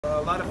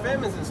a lot of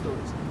famines in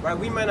stores, right?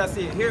 We might not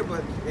see it here,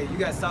 but hey, you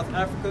got South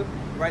Africa,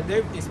 right?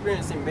 They're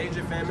experiencing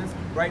major famines,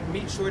 right?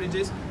 Meat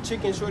shortages,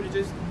 chicken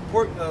shortages,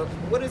 pork.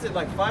 What is it,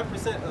 like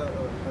 5%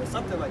 or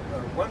something like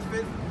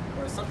 1/5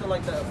 or something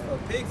like that of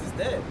pigs is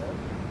dead, man,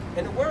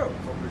 in the world.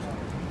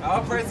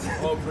 All praise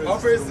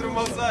to the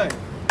Most High,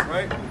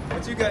 right?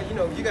 But you got,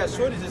 you got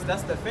shortages.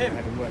 That's the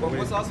famine. But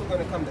what's also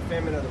going to come? The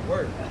famine of the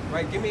word,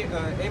 right? Give me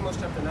Amos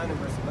chapter 9 and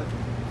verse 11.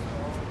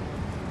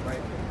 Right?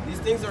 These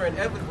things are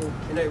inevitable,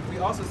 and we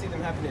also see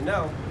them happening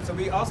now. So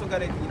we also got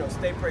to,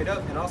 stay prayed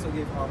up and also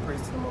give all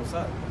praise to the Most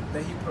High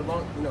that He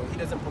He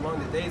doesn't prolong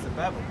the days of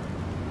Babel,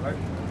 right?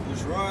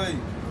 That's right.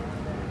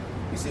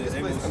 You see this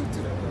place coming to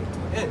the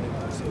end.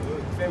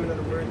 Famine of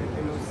the word.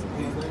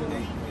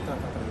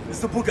 It's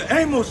the book of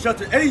Amos,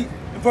 chapter 8,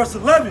 and verse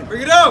 11.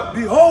 Bring it out.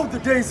 Behold, the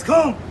days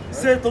come,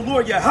 saith the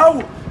Lord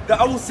Yahweh,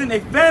 that I will send a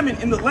famine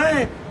in the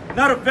land,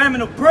 not a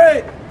famine of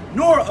bread,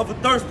 nor of a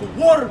thirst for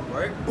water,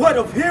 but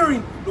of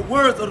hearing the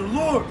words of the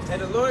Lord.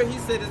 And the Lord, He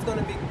said, it's going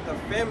to be a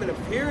famine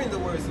of hearing the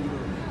words of the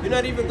Lord. You're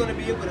not even going to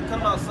be able to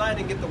come outside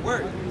and get the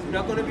word. You're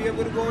not going to be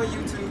able to go on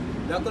YouTube.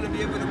 You're not going to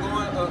be able to go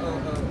on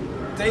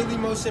a Daily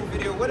Motion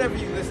video, whatever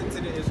you listen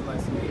to the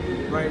Israelites,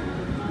 right?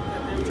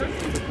 And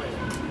churches are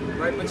playing.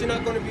 Right, but you're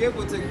not going to be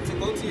able to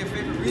go to your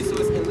favorite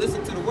resource and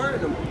listen to the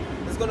word no more.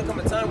 There's going to come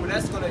a time where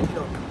that's going to,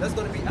 that's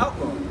going to be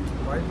outlawed,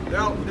 right?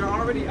 They're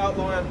already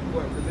outlawing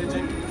what,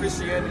 religion,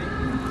 Christianity,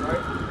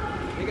 right?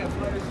 They got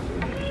flourish.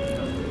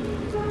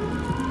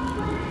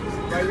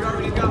 Right, you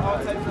already got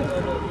all types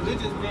of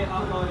religions being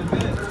outlawed and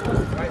banned,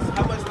 right? So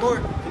how much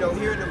more,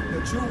 hearing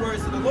the true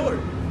words of the Lord,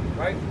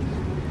 right?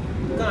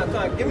 Come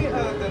on, give me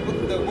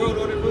the World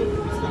Order book.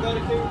 You still got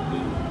it, King?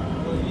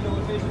 You know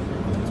what page?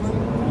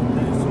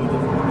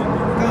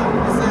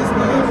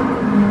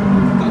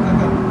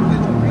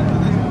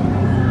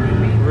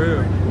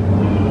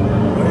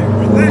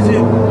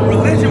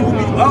 Religion will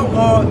be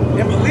outlawed,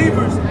 and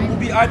believers will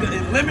be either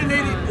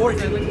eliminated or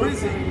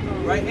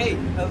imprisoned. Right? Hey,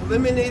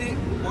 eliminated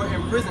or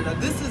imprisoned. Now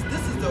this is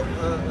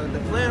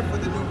the plan for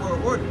the New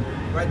World Order.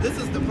 Right? This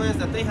is the plans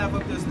that they have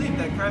up their sleeve,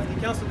 that crafty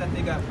council that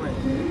they got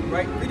planned.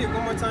 Right? Read it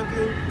one more time,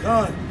 King.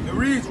 God, it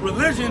reads,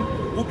 religion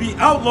will be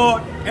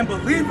outlawed, and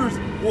believers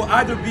will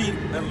either be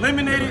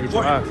eliminated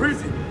or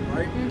imprisoned.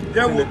 Right?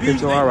 There will be a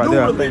new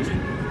religion,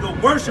 the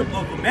worship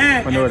of a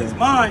man and his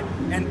mind,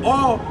 and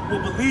all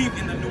will believe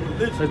in the new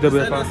religion. Does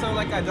that not sound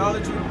like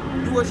idolatry?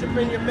 You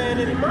worshiping your man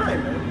and your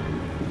mind, man.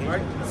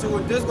 Right? So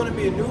there's going to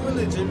be a new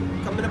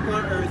religion coming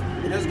upon earth,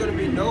 and there's going to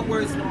be no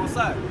words to the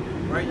Messiah.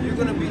 Right? You're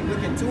going to be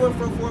looking to and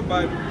fro for a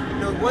Bible,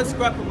 one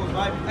scrap of a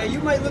Bible. Hey, you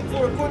might look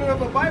for a corner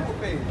of a Bible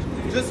page.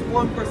 Just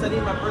one verse. I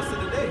need my verse of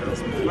the day.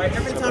 Right?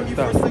 Every time you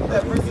forsake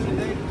that verse of the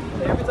day,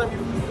 every time you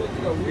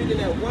forsake, reading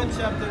that one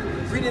chapter,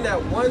 reading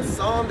that one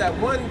psalm that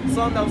was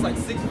like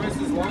 6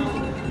 verses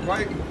long,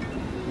 right?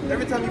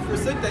 Every time you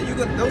forsake that,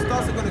 those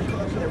thoughts are going to come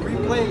and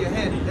replay in your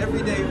head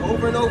every day,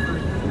 over and over,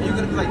 and you're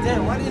going to be like,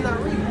 damn, why did you not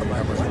read?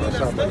 Why did you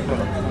not study?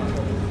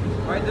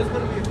 Right? There's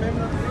going to be a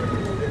famine out there.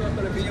 We're not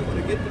going to be able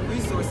to get the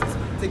resources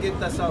to get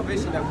that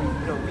salvation that we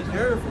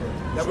yearn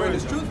for, that we're in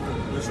this truth for.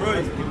 That's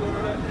right.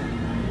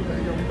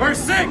 Verse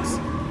 6.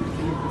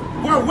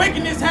 Where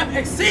wickedness hath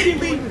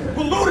exceedingly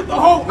polluted the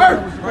whole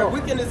earth. Right,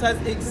 wickedness has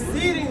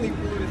exceedingly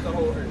polluted the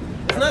whole earth.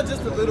 It's not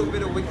just a little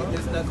bit of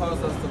wickedness that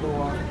caused us to go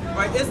off.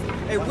 Right?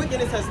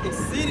 Wickedness has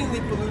exceedingly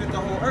polluted the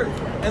whole earth.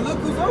 And look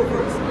who's over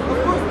us.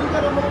 Of course, we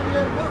got a whole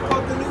book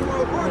called the New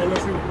World Order.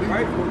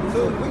 Right?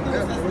 So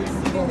wickedness has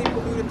exceedingly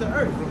polluted the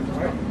earth.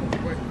 Right?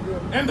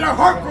 And their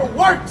hurtful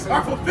works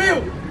are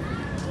fulfilled.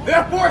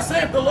 Therefore,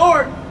 saith the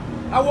Lord,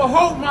 I will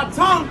hold my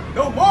tongue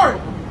no more,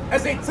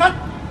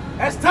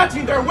 as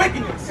touching their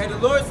wickedness. And the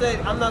Lord said,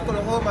 I'm not going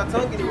to hold my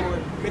tongue anymore.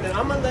 Meaning,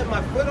 I'm going to let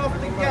my foot off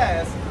the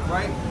gas,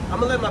 right? I'm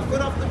going to let my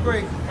foot off the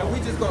brake, and we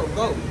just going to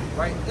go,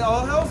 right?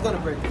 All hell's going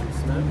to break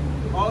loose, man.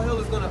 All hell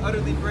is going to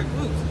utterly break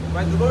loose,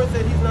 right? The Lord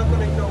said He's not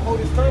going to, hold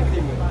His tongue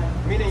anymore.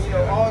 Meaning,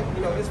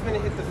 it's going to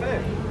hit the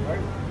fan,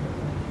 right?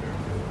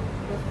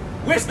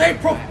 Which they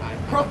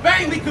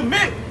profanely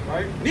commit.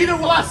 Right. Neither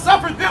will I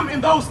suffer them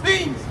in those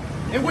things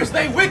in which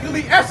they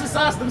wickedly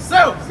exercise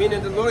themselves.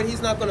 Meaning the Lord,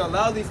 He's not going to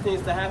allow these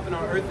things to happen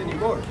on earth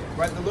anymore.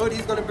 Right? The Lord,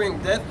 He's going to bring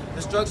death,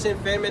 destruction,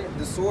 famine,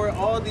 the sword,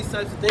 all these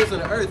types of things on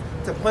the earth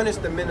to punish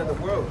the men of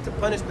the world, to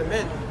punish the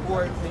men who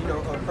are,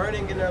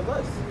 burning in their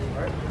lusts.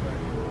 Right?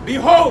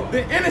 Behold,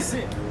 the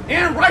innocent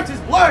and righteous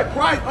blood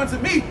cried unto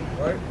me.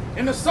 Right.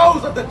 And the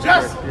souls of the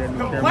just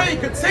complain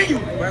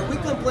continually. Right? We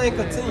complain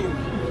continually.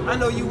 I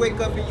know you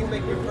wake up and you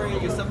make your prayer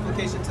and your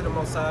supplication to the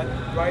Most High,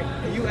 right?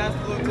 And you ask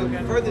the Lord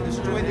to further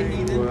destroy the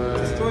heathen,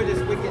 destroy this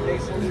wicked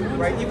nation,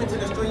 right? Even to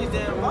destroy these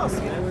damn lost,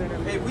 man.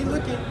 Hey, we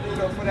looking,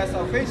 for that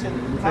salvation.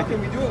 How can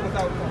we do it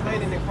without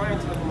complaining and crying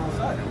to the Most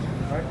High,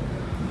 right?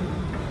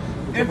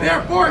 And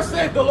therefore,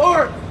 said the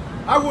Lord,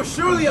 I will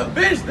surely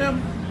avenge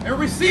them and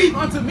receive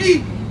unto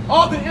me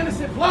all the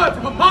innocent blood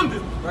from among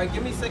them. Right?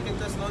 Give me 2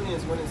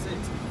 Thessalonians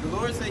 1:6. The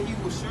Lord said He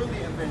will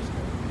surely avenge them.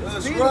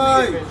 That's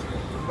right.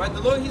 Right?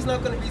 The Lord, he's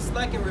not going to be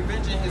slack in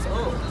revenging his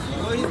own.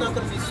 The Lord, he's not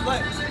going to be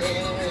slack.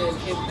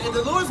 And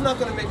the Lord's not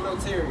going to make no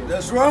Tyrian.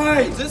 That's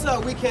right. Just how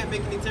we can't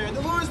make any Tyrian,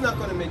 the Lord's not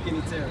going to make any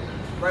Tyrian.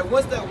 Right?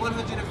 Once that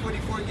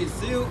 144 gets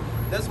sealed,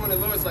 that's when the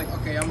Lord's like,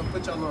 okay, I'm going to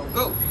put y'all on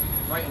go.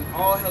 Right? And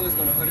all hell is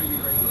going to utterly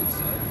break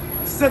loose.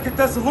 Right? 2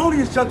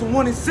 Thessalonians chapter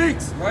 1 and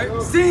 6. Right?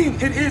 Seeing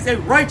it is a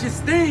righteous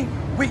thing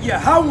with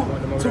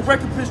Yahweh to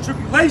recompense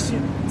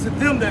tribulation to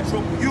them that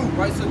trouble you.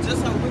 Right, so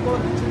just how we're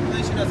going through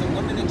tribulation as a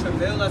woman in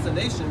travail as a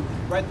nation,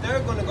 right,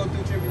 they're going to go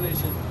through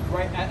tribulation,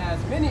 right, as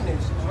many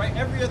nations, right?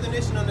 Every other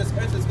nation on this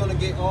earth is going to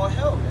get all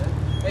hell, man.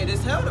 Hey,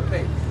 there's hell to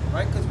pay,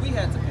 right? Because we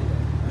had to pay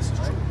that. That's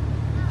true.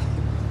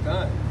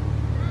 God.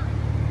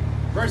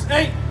 Verse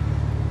 8.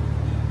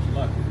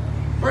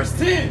 Verse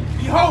 10.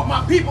 Behold,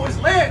 my people is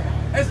led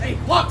as a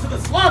flock to the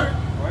slaughter.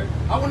 Right.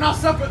 I will not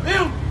suffer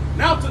them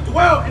now to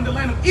dwell in the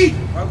land of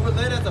Egypt. Right, we're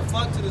led as a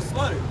flock to the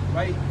slaughter,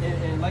 right?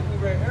 And like we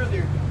read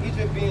earlier,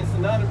 Egypt being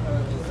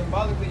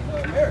symbolically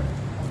America,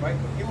 right?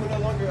 He will no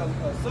longer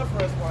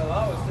suffer us or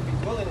allow us to be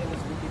dwelling in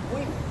this wicked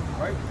queen,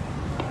 right?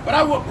 But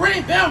I will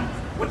bring them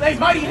with a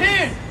mighty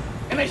hand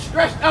and a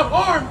stretched out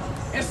arm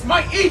and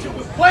smite Egypt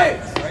with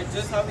plagues. Right,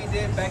 just how he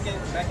did back in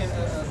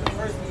the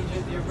first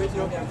Egypt, the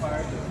original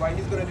empire, right?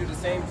 He's going to do the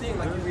same thing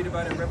like you read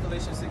about in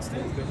Revelation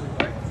 16,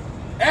 right?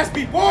 As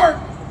before,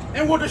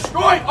 and will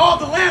destroy all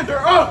the land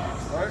thereof.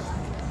 Right?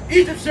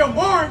 Egypt shall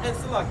mourn. And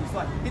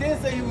Salaki. He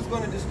didn't say he was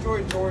going to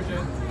destroy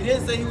Georgia. He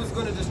didn't say he was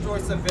going to destroy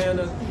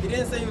Savannah. He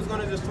didn't say he was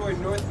going to destroy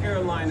North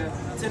Carolina,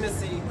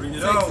 Tennessee,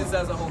 Texas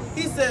as a whole.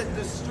 He said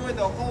destroy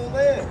the whole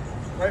land.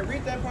 Right?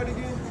 Read that part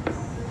again.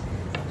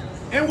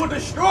 And will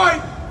destroy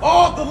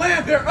all the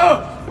land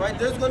thereof. Right?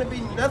 There's going to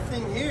be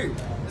nothing here.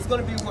 It's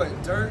going to be what?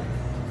 Dirt,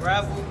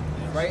 gravel,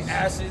 right?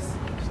 Ashes.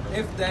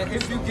 If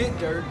you get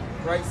dirt,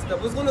 right?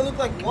 Stuff. It's going to look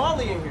like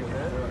Wally in here,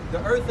 man. The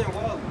earth and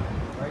Wally,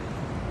 right?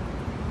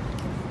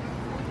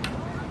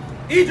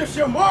 Egypt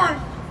shall mourn,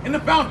 and the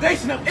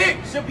foundation of it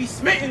shall be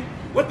smitten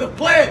with the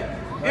plague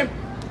and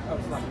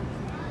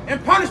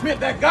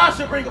punishment that God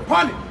shall bring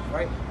upon it.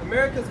 Right?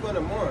 America's going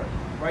to mourn.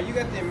 Right? You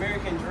got the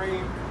American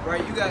dream.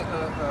 Right? You got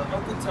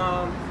Uncle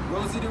Tom,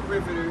 Rosie the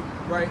Riveter.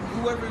 Right?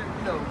 Whoever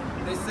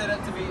they set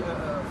up to be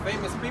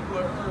famous people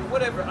or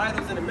whatever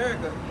idols in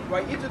America.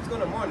 Right? Egypt's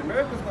going to mourn.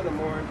 America's going to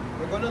mourn.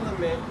 They're going to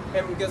lament,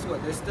 and guess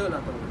what? They're still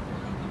not going to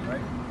lament.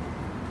 Right?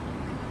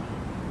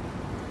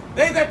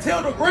 They that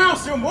till the ground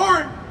shall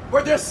mourn,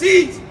 where their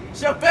seeds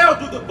shall fail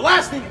through the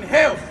blasting and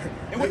hail,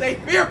 and with a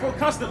fearful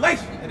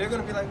constellation. And they're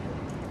going to be like,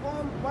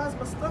 why is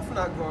my stuff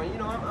not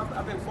growing?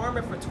 I've been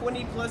farming for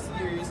 20 plus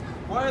years.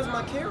 Why is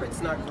my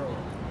carrots not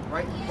growing?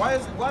 Right? Why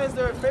is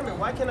there a famine?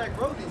 Why can't I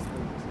grow these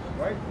things?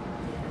 Right?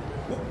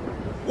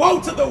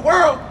 Woe to the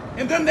world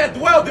and them that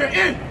dwell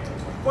therein,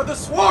 for the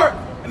sword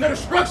and the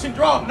destruction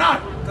draw nigh.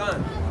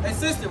 Gone. Hey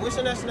sister, what's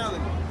your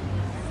nationality?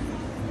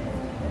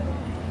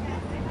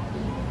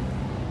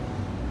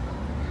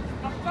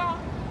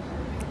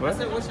 What? I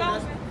said, what's your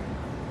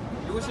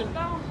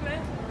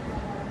nationality?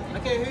 I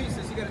can't hear you,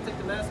 sis. You gotta take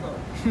the mask off.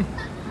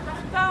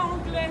 I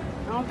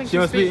don't think She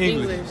don't speak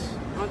English. English.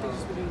 I don't think she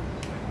speaks English.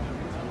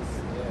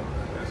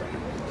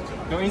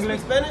 No You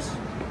English? speak Spanish?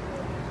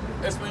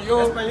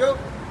 Espanol. Espanol?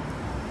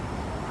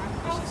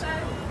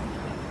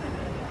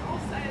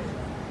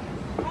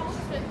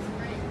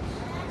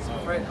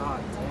 Right. Ah,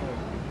 damn.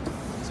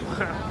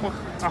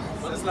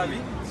 C'est la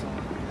vie?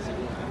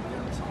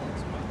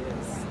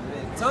 Yes.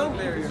 Tongue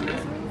barrier,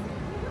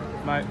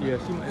 man. Yeah.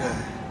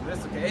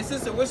 That's okay. Hey,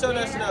 sister, what's your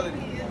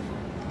nationality?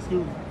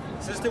 Excuse me.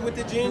 Sister with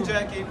the jean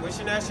jacket, what's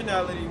your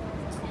nationality?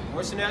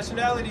 What's your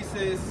nationality,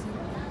 sis?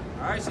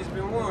 All right, she's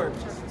been warned.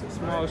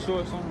 Small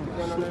shorts on.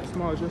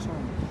 Small dress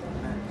on.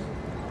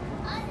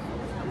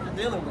 I'm not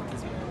dealing with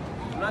this, man.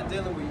 I'm not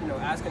dealing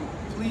with, asking,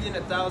 pleading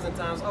 1,000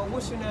 times, oh,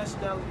 what's your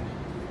nationality?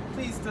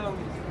 Please tell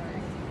me.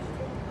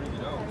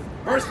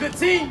 Verse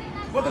 15,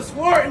 for the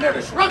sword and their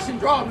destruction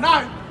draw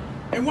nigh,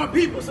 and one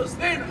people shall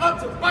stand up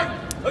to fight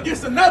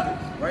against another.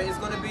 Right, it's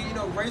going to be,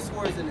 race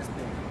wars in this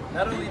thing.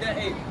 Not only that,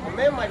 hey, a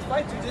man might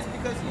fight you just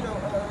because,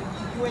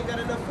 you ain't got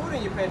enough food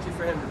in your pantry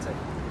for him to take.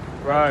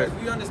 Right.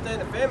 Because we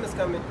understand the famine's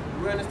coming.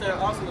 We understand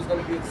also there's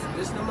going to be a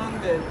sedition among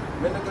men.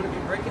 Men are going to be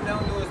breaking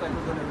down doors like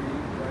we're going to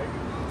read, right?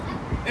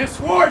 And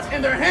swords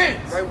in their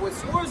hands. Right, with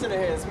swords in their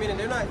hands, meaning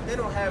they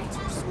don't have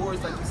two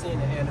swords like you see in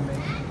the anime.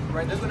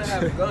 Right, they're going to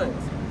have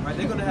guns. Right,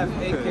 they're going to have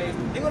AKs.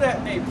 They're going to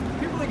have, hey,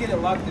 people are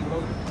getting locked and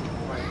loaded.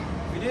 Right,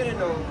 if you didn't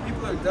know,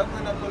 people are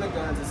doubling up on the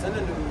guns. It's in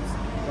the news.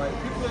 Right,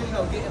 people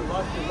are, getting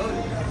locked and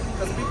loaded.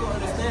 Because people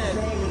understand,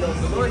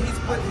 the Lord, He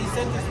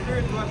sent His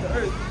Spirit throughout the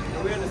earth.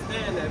 And we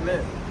understand that,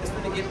 man, it's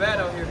going to get bad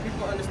out here.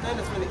 People understand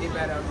it's going to get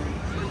bad out here.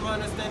 People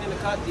understand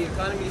the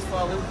economy is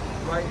falling,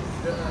 right?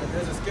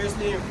 There's a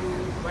scarcity in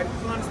food, right?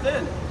 People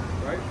understand it,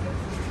 right?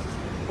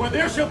 For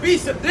there shall be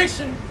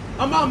sedition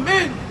among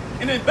men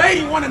and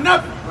invading one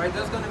another. Right,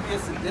 there's going to be a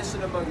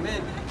sedition among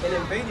men and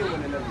invading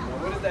one another. Now,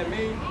 what does that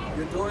mean?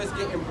 Your door is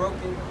getting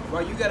broken.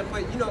 Right, you got to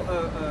put, in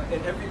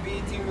every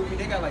BET movie,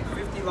 they got like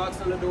 50 locks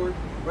on the door.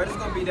 Right, it's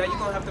going to be that. You're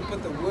going to have to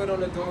put the wood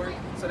on the door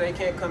so they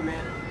can't come in.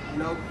 You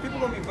know, people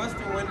gonna be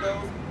busting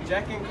windows,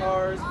 jacking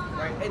cars,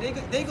 right? And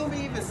they gonna be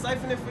even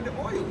siphoning for the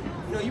oil.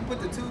 You know, you put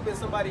the tube in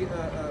somebody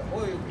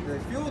oil, the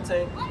fuel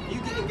tank, and you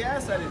getting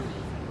gas out of it,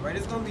 right?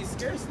 It's gonna be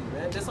scarcity,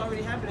 man. That's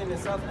already happening in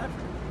South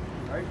Africa,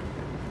 right?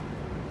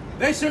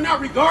 They shall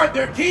not regard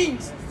their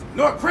kings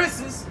nor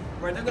princes.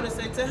 Right, they're gonna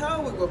say to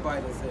hell with what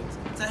Biden says,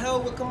 to hell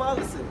with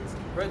Kamala says.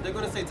 Right, they're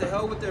gonna say to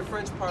hell with their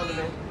French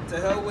parliament, to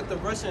hell with the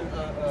Russian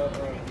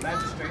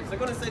magistrates. They're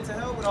gonna say to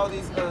hell with all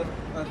these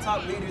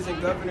top leaders and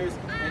governors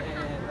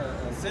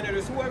and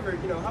senators, whoever,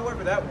 you know,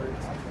 however that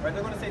works. Right,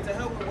 they're gonna say to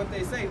hell with what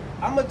they say.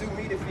 I'm gonna do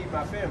me to feed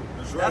my family.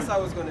 That's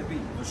how it's gonna be.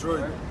 That's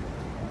right.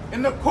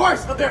 In the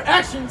course of their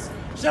actions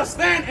shall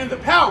stand in the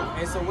power.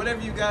 And so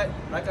whatever you got,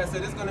 like I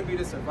said, it's gonna be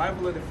the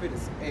survival of the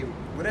fittest. Hey,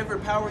 whatever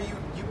power you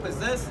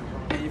possess.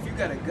 If you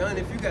got a gun,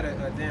 if you got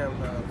a damn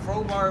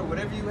crowbar,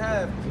 whatever you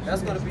have,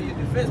 that's going to be your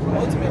defense. But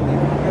ultimately, you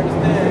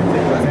understand the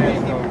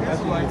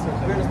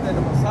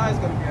Messiah is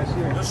going to be our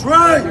shield. That's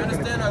right. You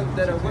understand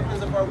that our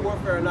weapons of our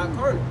warfare are not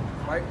carnal,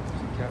 right?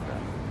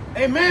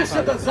 A man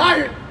shall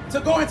desire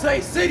to go into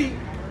a city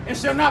and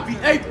shall not be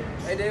able.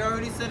 And they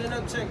already setting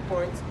up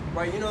checkpoints,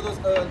 right? You know those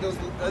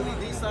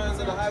LED signs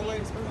on the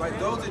highways, right?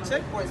 Those are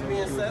checkpoints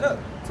being set up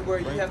to where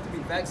you have to be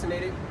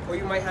vaccinated, or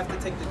you might have to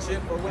take the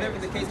chip, or whatever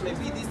the case may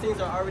be. These things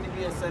are already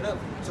being set up,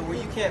 so where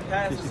you can't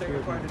pass a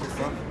certain part of the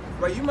city,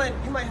 right? You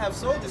might have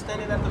soldiers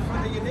standing at the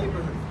front of your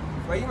neighborhood,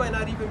 right? You might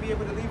not even be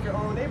able to leave your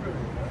own neighborhood.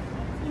 Right?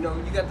 You know,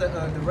 you got the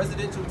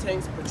residential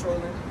tanks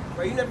patrolling,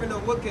 right? You never know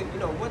what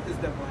this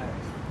devil has,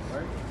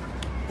 right?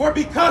 For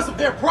because of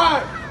their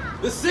pride,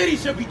 the city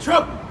shall be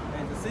troubled.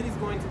 And the city's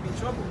going to be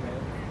troubled, man.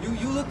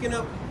 You looking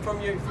up from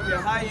your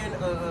high-end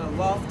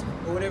loft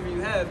or whatever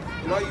you have,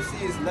 and all you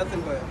see is nothing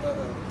but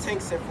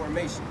tanks in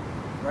formation,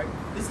 right?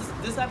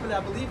 This happened, I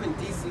believe, in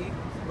DC,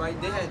 right?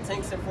 They had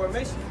tanks in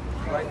formation,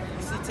 right?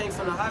 You see tanks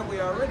on the highway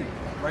already,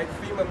 right?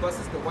 FEMA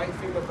buses, the white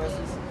FEMA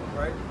buses,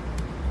 right?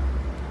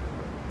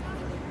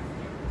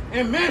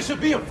 And men shall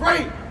be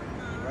afraid.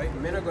 Right?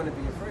 Men are going to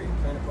be afraid.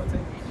 Plan to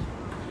partake.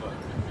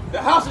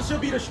 The houses shall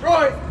be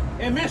destroyed,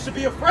 and men shall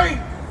be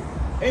afraid.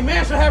 A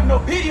man shall have no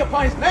pity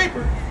upon his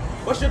neighbor,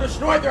 but shall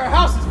destroy their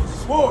houses with the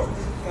sword.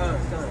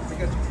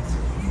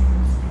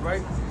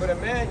 Right? But a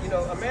man, you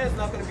know, a man's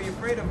not going to be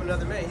afraid of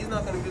another man. He's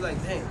not going to be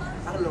like, dang,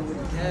 I don't know what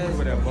he has.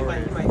 He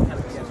might kind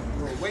of be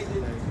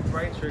waiting,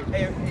 right?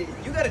 Hey,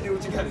 you got to do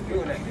what you got to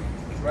do in that day,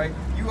 right?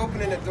 You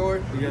opening the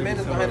door, the man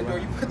is behind the door,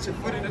 you put your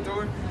foot in the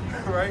door,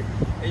 right?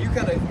 And you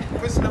kind of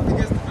pushing up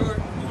against the door,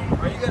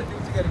 right? You got to do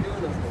what you got to do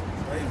in those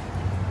things, right?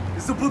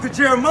 It's the book of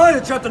Jeremiah,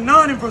 chapter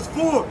 9 and verse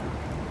 4.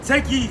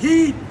 Take ye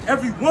heed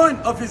every one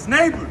of his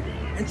neighbor,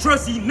 and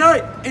trust ye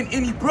not in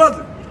any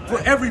brother, for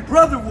every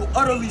brother will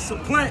utterly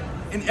supplant,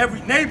 and every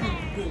neighbor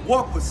will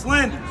walk with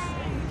slanders. You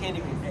can't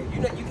even,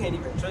 you can't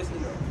even trust, you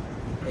know.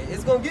 Hey,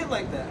 it's gonna get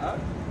like that, huh?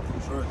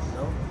 Sure. You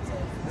know? So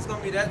it's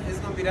gonna be that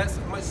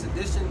so much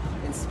sedition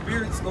and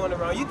spirits going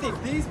around. You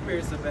think these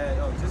spirits are bad?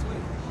 Oh, just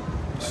wait.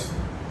 Right?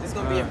 It's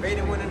gonna be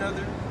invading one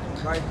another,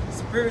 right?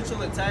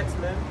 Spiritual attacks,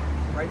 man.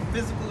 Right?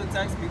 Physical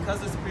attacks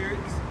because of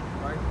spirits,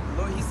 right?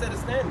 The Lord, He set a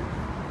standard.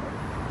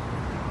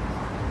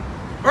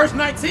 Verse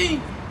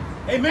 19,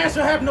 a man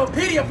shall have no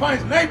pity upon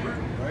his neighbor,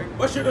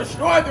 but shall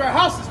destroy their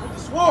houses with the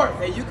sword.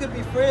 And you could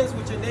be friends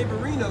with your neighbor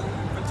Reno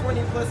for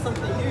 20 plus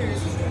something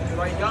years,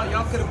 right?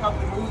 Y'all could have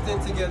probably moved in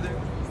together,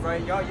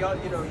 right?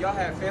 Y'all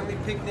had family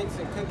picnics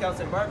and cookouts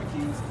and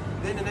barbecues.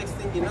 Then the next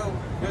thing you know,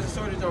 there's a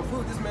shortage on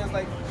food. This man's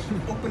like,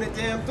 open the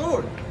damn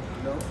door,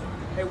 you know?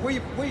 Hey,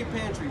 where your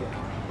pantry at?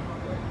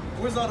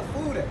 Where's all the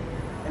food at?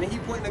 And then he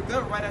pointing a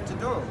gun right at your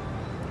door.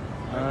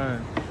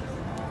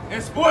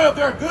 And spoil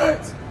their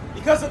goods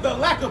because of the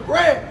lack of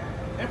bread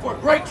and for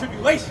great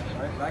tribulation.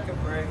 Right? Lack of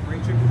bread,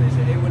 great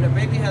tribulation. And when a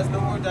baby has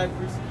no more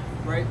diapers,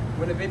 right?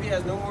 When a baby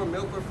has no more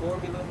milk or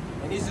formula,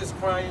 and he's just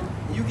crying,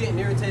 and you getting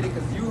irritated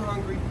because you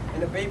hungry,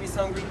 and the baby's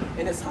hungry,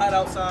 and it's hot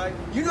outside.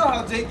 You know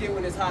how Jake get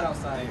when it's hot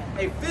outside.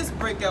 Hey, fists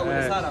break out when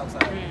it's hot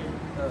outside.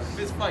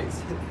 Fist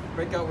fights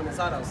break out when it's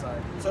hot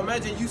outside. So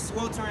imagine you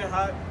sweltering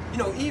hot. You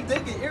know, Eve, they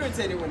get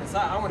irritated when it's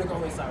hot. I want to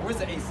go inside. Where's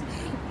the AC?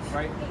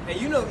 Right? And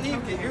you know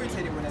Eve get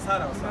irritated when it's hot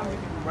outside.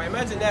 Right?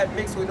 Imagine that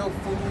mixed with no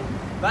food,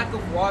 lack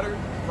of water,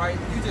 right?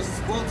 You just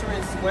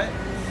sweltering sweat.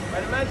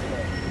 Right? Imagine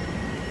that.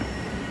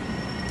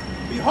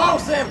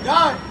 Behold, saith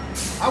God,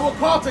 I will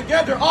call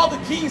together all the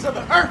kings of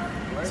the earth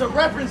to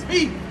reverence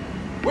me,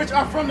 which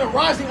are from the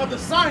rising of the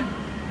sun,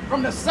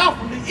 from the south,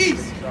 from the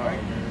east,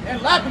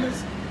 and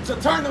Lebanon's to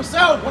turn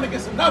themselves one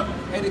against another.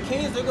 And the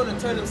kings, they're going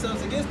to turn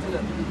themselves against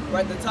another.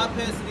 Right? The top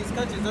heads of these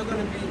countries, they're going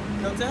to be,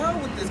 you know, to hell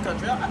with this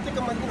country. I think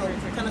I'm going to, you know,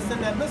 kind of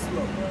send that missile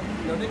over.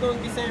 You know, they're going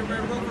to be saying,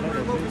 Red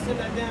Rover, send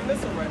that damn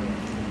missile right over.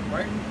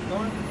 Right?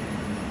 Going?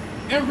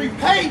 And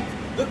repay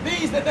the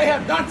things that they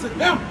have done to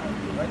them.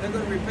 Right? They're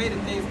going to repay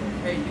the things.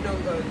 Hey, you know,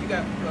 you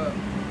got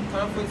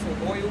conflicts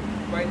with oil,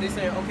 right? They're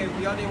saying, okay,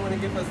 well, y'all didn't want to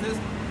give us this.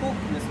 Cool,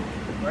 missile,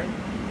 right?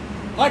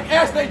 Like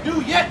as they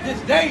do yet this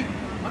day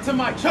unto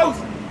my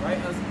chosen. Right?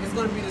 It's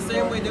going to be the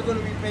same way they're going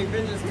to repay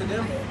vengeance to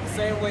them, the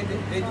same way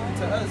that they do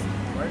to us,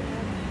 right?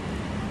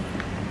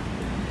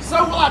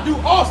 so will I do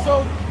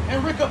also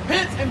in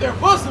recompense in their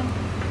bosom,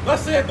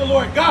 thus saith the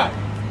Lord God.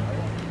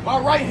 My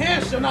right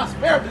hand shall not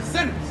spare the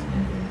sinners,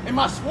 and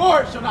my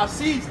sword shall not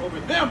cease over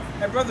them.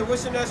 Hey, brother,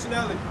 what's your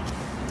nationality?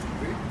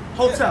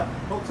 Hotel.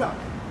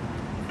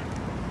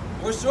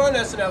 What's your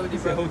nationality,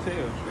 It's a brother?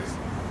 hotel.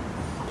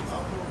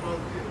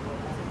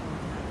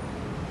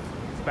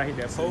 It's about to hit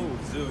that pole.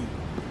 Zillion.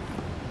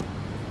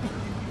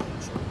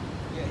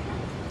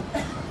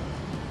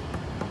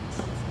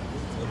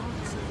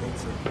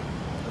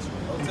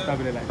 It's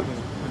probably like 20.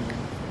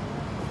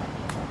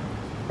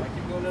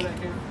 Keep going on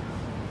that, King.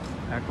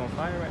 Like on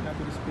fire right now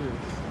through the spirit.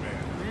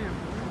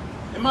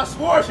 And my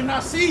sword shall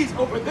not cease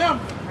over them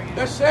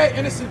that shed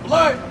innocent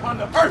blood upon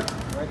the earth.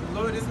 Right, the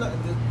Lord is not,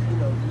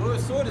 the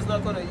Lord's sword is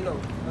not going to,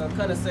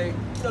 kind of say,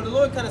 the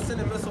Lord kind of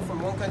send a missile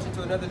from one country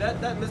to another.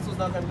 That missile's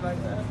not going to be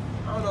like that.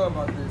 I don't know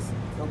about this.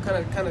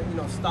 Kind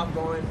of, stop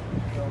going.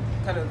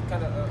 Kind of,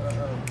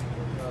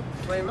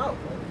 flame out.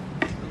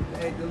 Right?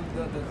 Hey, the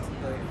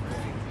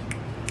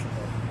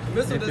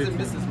missile doesn't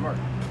miss its mark.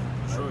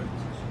 Sure.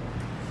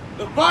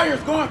 The fire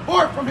is going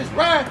forth from his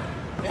wrath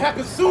and hath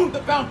consumed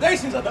the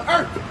foundations of the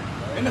earth,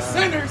 and the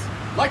sinners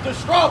like the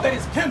straw that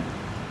is kindled.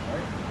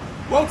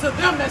 Woe to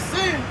them that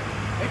sin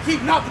and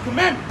keep not the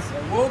commandments.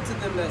 And woe to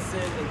them that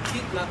sin and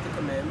keep not the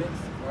commandments.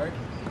 Right?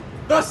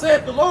 Thus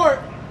saith the Lord,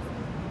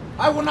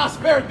 I will not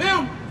spare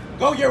them.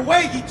 Go your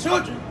way, ye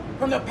children,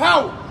 from the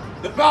power.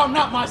 Defile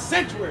not my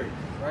sanctuary.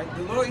 Right?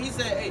 The Lord, he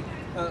said, hey,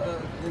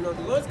 the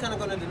Lord's kind of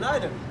going to deny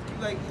them.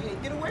 He's like, hey,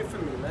 get away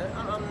from me, man.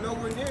 I'm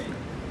nowhere near you.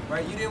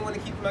 Right? You didn't want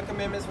to keep my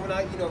commandments when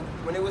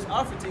when it was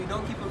offered to you.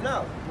 Don't keep them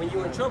now when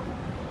you're in trouble.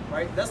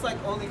 Right? That's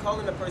like only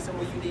calling a person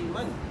when you need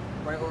money.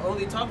 Right? Or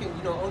only talking,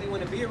 only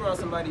want to be around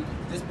somebody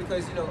just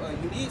because,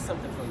 you need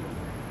something from them.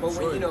 But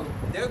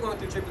when, they're going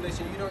through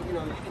tribulation, you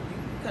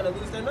kind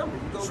of lose their number.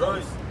 You go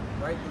ghost.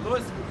 Right? The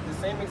Lord's the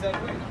same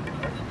exact way.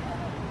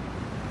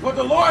 For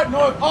the Lord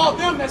knoweth all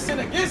them that sin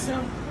against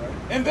him,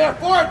 and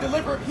therefore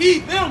deliver he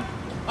them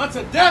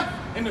unto death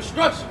and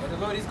destruction. And the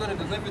Lord, he's going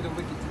to deliver the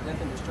wicked to death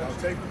and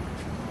destruction.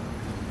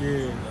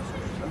 Yeah.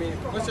 I mean,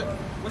 what's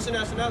your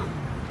nationality?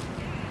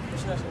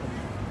 What's your nationality?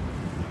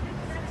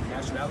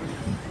 Nationality?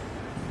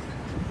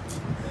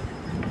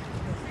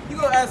 You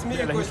gonna ask me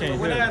a like question, but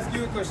when I ask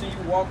you a question,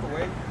 you walk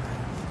away.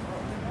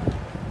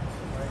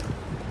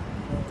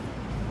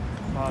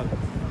 Father.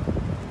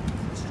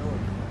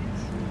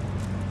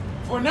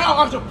 For now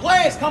are the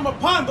plagues come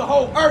upon the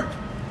whole earth,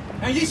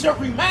 and ye shall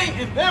remain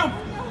in them,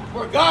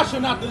 for God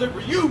shall not deliver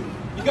you,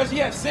 because ye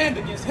have sinned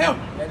against him.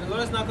 And the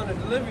Lord's not going to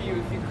deliver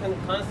you if you're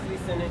constantly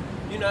sinning.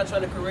 You're not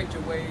trying to correct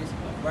your ways,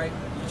 right?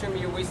 You're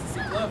trimming your ways to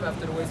seek love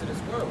after the ways of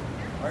this world,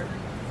 right?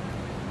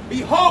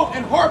 Behold,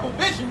 an horrible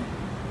vision,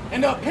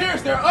 and the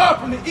appearance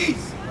thereof from the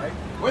east, Right?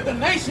 where the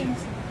nations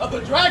of the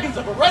dragons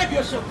of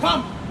Arabia shall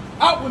come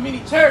out with many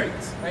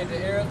chariots. Right?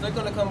 The Arabs, they're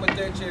going to come with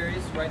their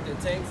chariots, right? Their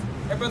tanks.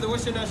 Hey, brother,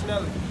 what's your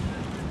nationality?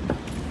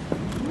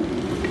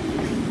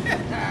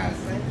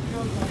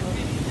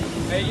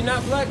 Hey, you're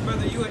not black,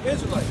 brother. You're an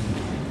Israelite.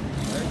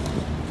 Right?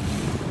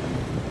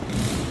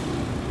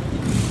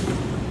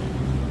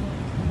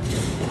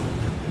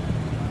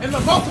 And the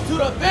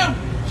multitude of them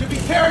should be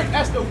carried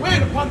as the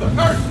wind upon the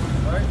earth,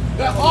 Right?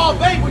 that all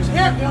they which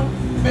hear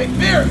them may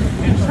fear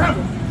and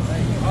tremble.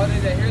 Like, all they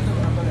that hear them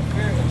are going to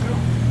fear and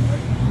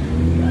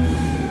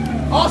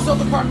tremble. Also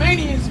the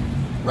Carmanians,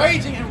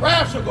 raging in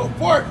wrath, shall go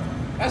forth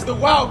as the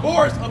wild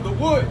boars of the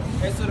wood.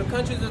 And so the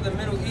countries of the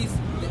Middle East,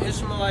 the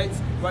Ishmaelites,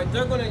 right?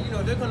 They're gonna,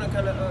 they're gonna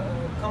kind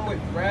of come with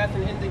wrath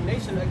and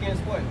indignation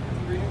against what?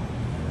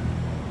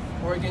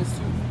 Or against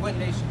who? What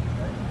nation?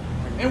 Right?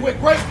 And with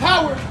great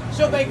power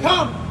shall they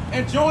come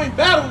and join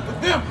battle with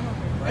them,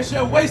 and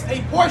shall waste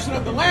a portion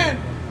of the land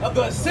of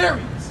the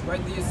Assyrians.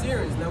 Right? The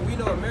Assyrians. Now we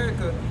know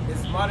America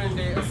is modern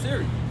day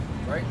Assyria,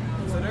 right?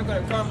 So they're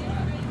gonna come.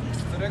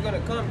 So they're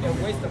gonna come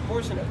and waste a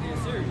portion of the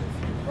Assyrians,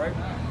 right?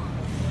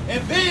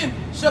 And then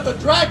shall the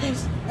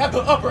dragons have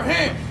the upper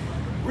hand,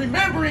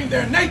 remembering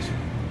their nature.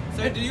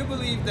 So do you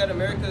believe that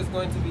America is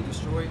going to be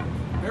destroyed?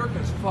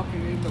 America's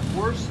fucking in the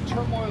worst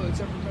turmoil it's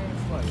ever been in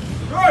its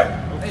life. Right.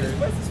 Hey, this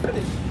place is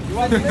finished. You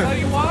want me to tell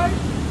you why?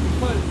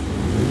 Because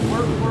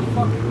we're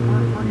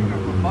bringing a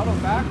rebuttal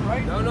back,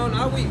 right? No,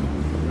 not we.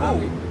 Not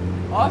we.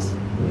 Us?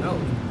 No.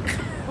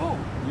 Who?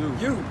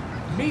 You.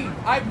 Me.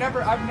 I've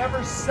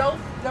never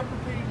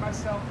self-deprecated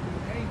myself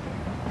in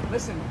anything.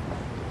 Listen,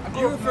 I Do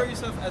grew you up refer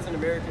yourself as an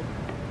American?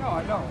 No,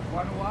 I don't.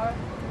 Why know why?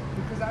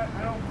 Because I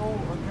don't go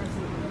against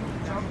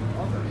the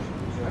others.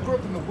 I grew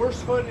up in the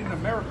worst hood in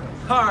America.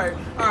 All right.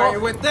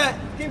 And with that,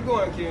 keep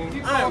going, King.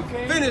 Keep I am going,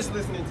 King. finished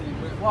listening to you.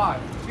 Why?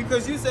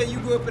 Because you say you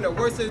grew up in the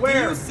worst hood. Do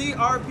Where? you see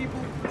our people?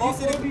 Do you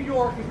see Buffalo, New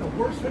York is the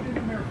worst hood in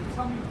America.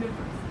 Tell me the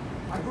difference.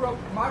 I grew up,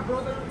 my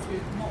brother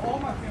is, all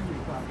my family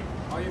is black.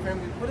 all your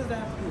family? What does that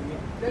have to do with me?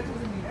 That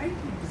doesn't mean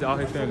anything. He said all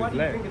his So family why do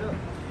you black. bring it up?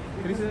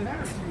 It doesn't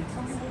matter to me.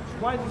 Tell me what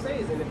you're Why did you say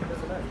it then if it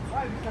doesn't matter?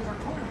 Why? Because our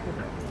color is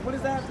different. What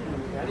does that have to do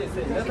with me? I didn't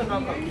say It nothing doesn't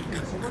about mean color.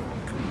 anything. So what?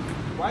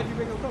 Why did you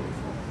bring up color?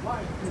 Why?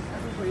 Because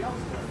everybody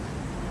else does.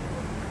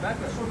 Tell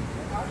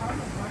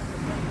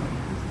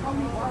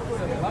me why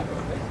we're different.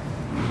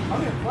 I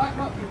mean, black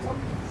up.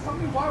 Tell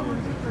me why we're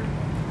different.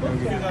 Look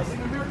at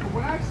in America.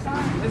 When I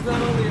signed, It's not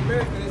only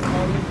America, it's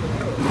all over the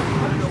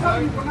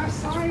world. when I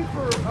signed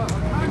for a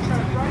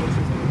contract, right?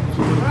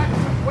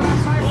 When I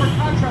signed for a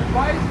contract,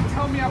 why does it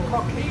tell me I'm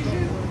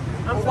Caucasian?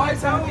 I'm trying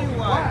to tell you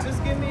why.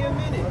 Just give me a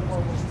minute.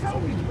 Just tell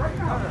me right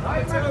now. Why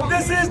am I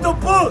This Caucasian? is the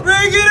book.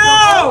 Bring it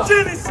out!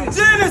 Genesis.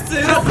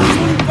 Genesis! Chapter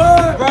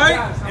 25. Right?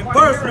 And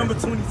verse number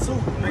 22.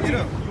 Bring it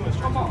up.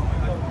 Come on.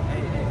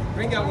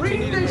 Bring out what you Read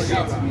need to this bring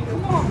shit out. to me.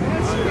 Come on,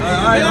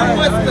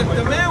 man.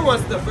 The man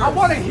wants the verse. I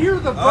want to hear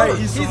the verse.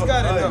 He's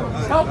got it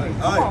though. Tell me.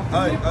 Come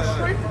on.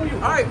 Straight from you.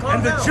 All right, calm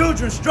And the down.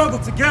 children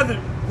struggled together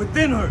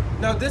within her.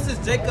 Now this is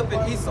Jacob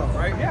and Esau,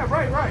 right? Yeah,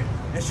 right.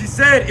 And she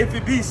said, if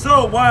it be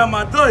so, why am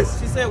I thus?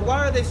 She said,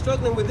 "Why are they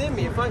struggling within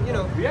me? If I,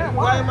 Yeah,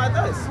 why am I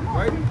thus?" Come on,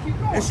 Right? keep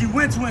going. And she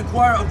went to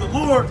inquire of the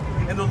Lord,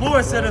 and the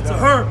Lord said unto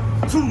her,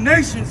 2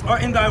 nations are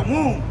in thy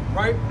womb,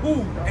 Right?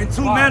 Who? and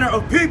 2 manner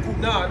of people.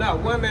 No,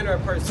 one manner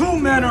of person. 2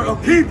 manner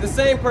of people. The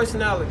same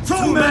personality.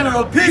 2 manner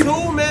of people.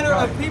 2 manner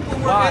of people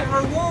were Why? in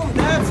her womb.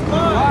 That's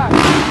Why? why.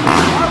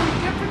 Why are we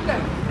different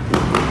then?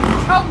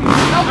 Tell me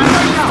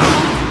right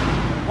now.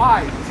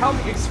 Why? Tell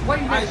me,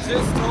 explain I this.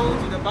 just told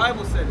you the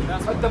Bible said it.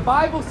 That's why. The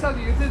Bible tells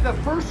you, is it the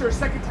first or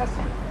second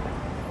testament?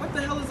 What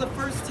the hell is the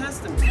First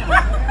Testament?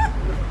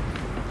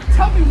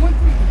 Tell me one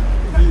thing.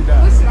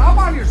 Listen, I'm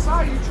on your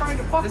side. You're trying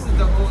to fuck This with is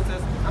me. the Old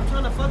Testament. I'm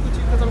trying to fuck with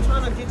you because I'm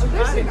trying to get you out of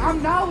Listen, here.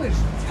 I'm knowledge.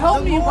 Tell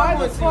The me Lord why the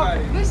wants you fuck. out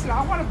of here. Listen,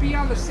 I want to be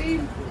on the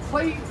same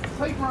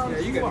playground Yeah,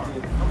 as you you got are.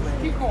 it.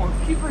 Keep going.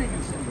 Keep reading.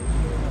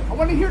 I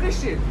want to hear this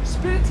shit.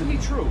 Spit it to me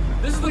true.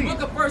 This is the book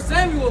of 1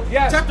 Samuel,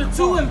 Yes. chapter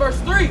 2 and verse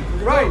 3.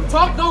 Right.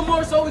 Talk no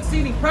more so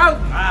exceeding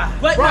proudly.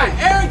 Let Right.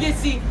 not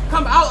arrogancy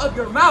come out of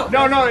your mouth.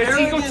 No, it's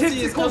Arrogancy is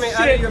egotistical coming shit.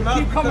 out of your mouth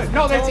Keep coming. because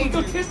No, I that's told you.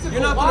 egotistical.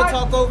 You're not going Why? to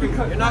talk over me.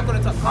 Because You're not going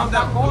to talk. Calm I'm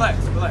down. not going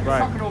Relax. to. Relax. You're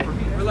talking over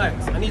me.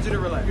 Relax. I need you to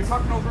relax. You're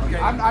talking over me.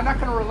 Okay. I'm not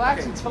going to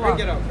relax Okay, until bring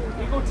it up.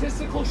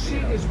 Egotistical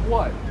shit is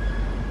what?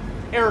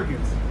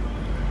 Arrogance.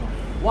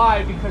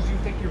 Why? Because you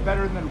think you're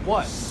better than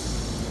what?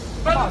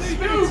 Come on, spit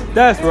it to me.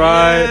 That's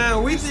right. Yeah,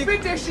 we think.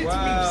 Spit that shit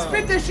Wow. to me.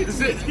 Spit that shit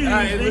to me.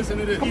 Alright, listen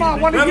to this. Come on,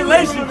 I want to hear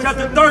Revelation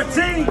chapter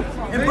 13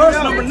 and verse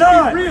number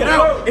 9.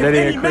 Now, if Let it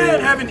any increase. man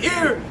have an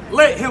ear,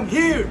 let him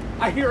hear.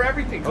 I hear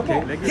everything. Come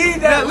on. He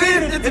that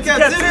leadeth into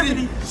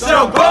captivity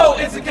shall go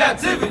into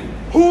captivity.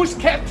 Whose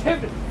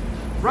captivity?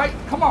 Right?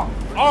 Come on.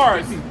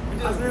 Ours.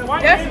 That's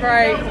right. That's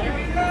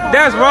right.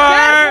 That's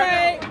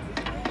right.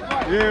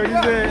 Yeah,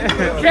 you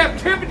said.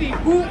 Captivity.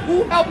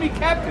 Who held me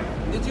captive?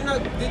 Did you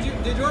not?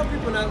 Did your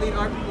people not lead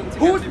our people into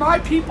Who's captivity? my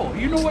people?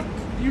 You know what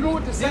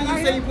the Didn't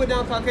you say you put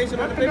down Caucasian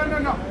on the paper?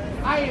 No.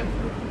 I am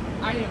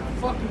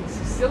fucking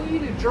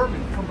Sicilian and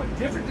German from a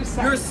different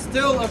descent. You're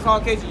still a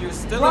Caucasian. You're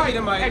still right, a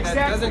Edomite. exactly.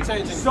 That doesn't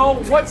change anything. So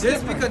what's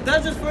just different? because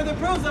that just further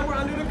proves that we're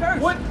under the curse.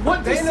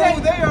 What they descent, know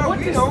who they are. What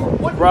We des-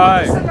 don't. What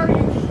Right. descent are you,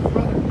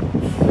 brother?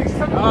 Please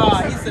tell me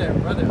what He descent are said,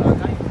 you? brother.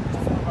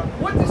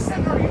 What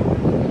descent are you?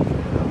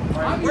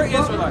 I'm We're your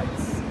brother.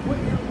 Israelites.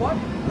 What?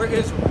 We're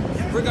Israelites.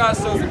 We're God's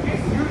chosen. Okay,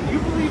 you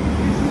believe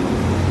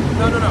in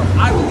No.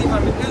 I believe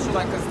I'm an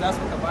Israelite because that's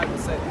what the Bible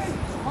says.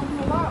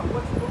 humble Allah.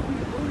 What are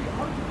we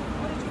arguing?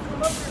 What did you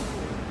come up here?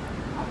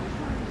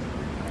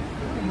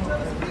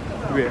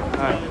 Yeah, all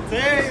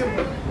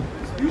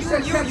right. You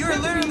said You're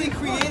captivity. literally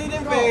created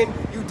in vain.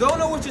 You don't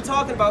know what you're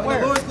talking about, and Where?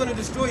 the Lord's going to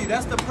destroy you.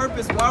 That's the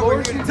purpose why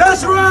we're here.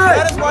 That's right.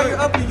 That is why you're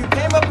up here. You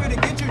came up here to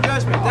get your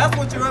judgment. That's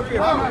what you're up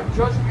here I'm for. not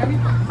judging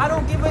anything. I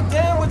don't give a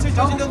damn what you're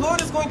judging. The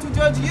Lord is going to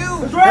judge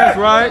you. That's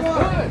right.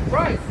 Good,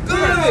 right.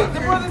 Good. The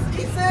brother,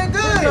 he said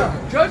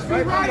good. Judge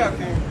me right.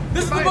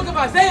 This is the book of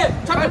Isaiah,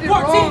 I chapter did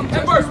 14 wrong, and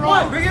judge verse me wrong.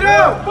 1. Bring it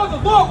out. For the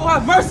Lord will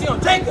have mercy on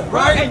Jacob,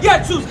 Right. and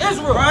yet choose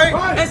Israel, Right.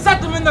 and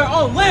set them in their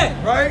own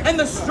land. Right. And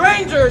the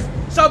strangers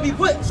shall be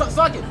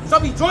shall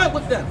be joined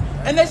with them,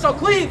 and they shall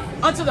cleave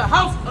unto the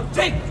house of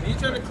Jacob. You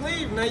trying to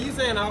cleave? Now you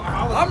saying I was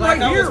I'm black,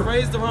 right I was here.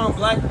 raised around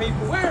black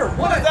people. Where? What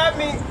What? does that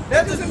mean?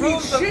 That just doesn't mean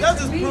proves the, shit that to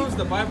just me. proves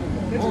the Bible.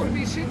 That doesn't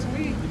mean shit to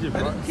me.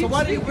 So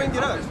why do you bring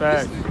it up?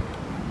 Facts.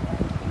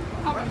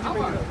 I'm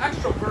an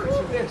extrovert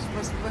to this.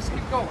 Let's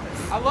keep going.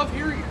 I love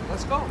hearing it.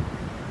 Let's go.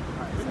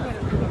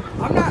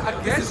 I'm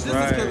not against This it.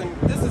 is killing.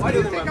 This is Why do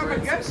you killing think my I'm brain.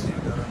 against it?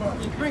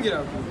 You bring it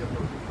up.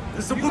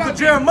 This is the book of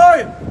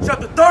Jeremiah,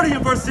 chapter 30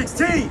 and verse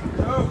 16.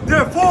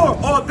 Therefore,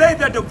 all they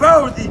that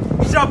devour thee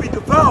shall be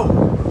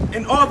devoured,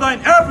 and all thine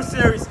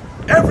adversaries,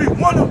 every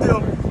one of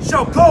them,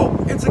 shall go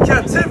into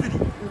captivity.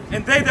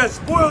 And they that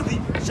spoil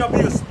thee shall be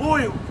a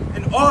spoil,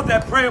 and all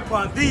that prey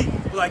upon thee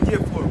will I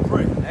give for a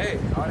prey. Hey,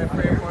 all that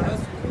prayer upon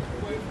us.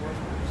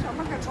 I'm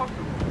not gonna talk to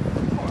you.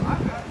 Come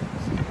on,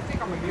 you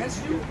think I'm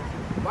against you?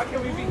 Why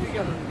can't we be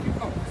together? Keep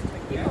going.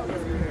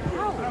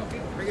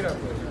 Bring it up.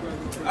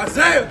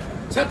 Isaiah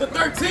chapter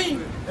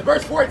 13 and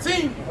verse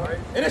 14.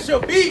 And it shall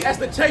be as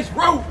the chase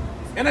road,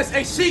 and as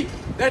a sheep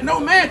that no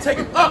man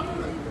taketh up.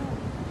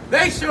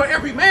 They shall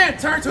every man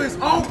turn to his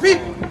own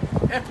people,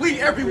 and flee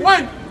every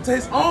one to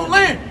his own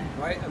land.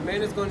 Right? A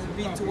man is going to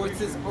be towards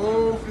his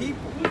own people.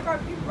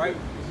 Right?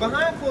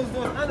 Behind closed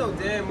doors, I know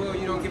damn well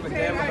you don't give a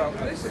damn about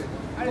us.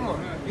 Come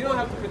on, you don't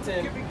have to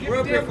pretend. We're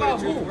up here for the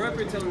truth. We're up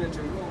here telling the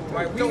truth.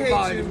 Right? We Don't hate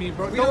lie you. to me,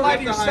 bro. We Don't lie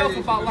to have hide yourself it.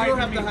 about lying You don't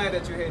to have to me. hide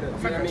that you hate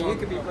us. I mean, you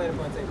could be playing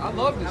upon tape. I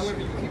love this However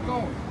shit. you Keep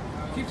want. going.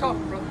 Keep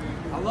talking, brother.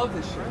 I love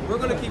this shit. We're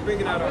gonna keep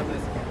bringing out our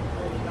list.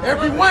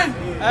 Everyone.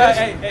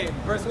 Hey,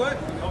 verse what?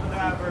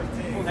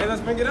 Hey,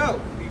 let's bring it out.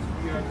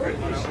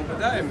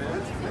 Obadiah,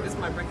 man. This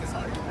might break his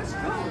heart. Let's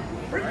go.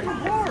 Break my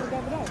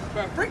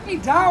heart. Break me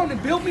down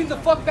and build me the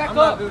fuck back I'm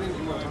not up. building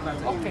you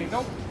up. Okay,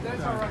 no,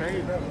 that's all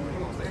right.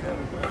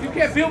 If you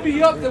can't build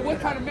me up, then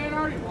what kind of man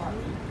are you?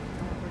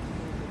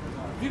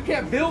 If you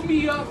can't build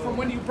me up from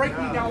when you break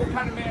me down, what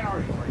kind of man are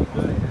you?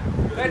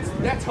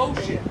 That's whole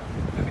shit.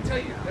 Let me tell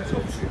you, that's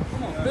whole shit.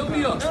 Come on, build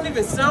me up. It don't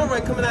even sound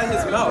right coming out of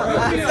his mouth.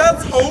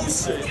 That's whole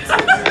shit.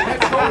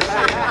 That's whole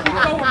shit. Keep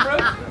going, bro.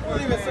 It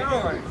don't even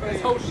sound right.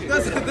 That's whole shit.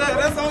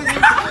 That's all you.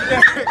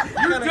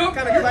 You're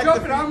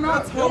jumping. I'm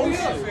not. Build me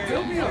up.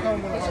 Build me up.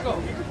 Let's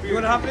go. You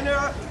wanna hop in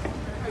there?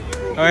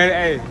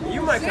 Hey.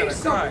 You might kind of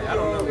cry. I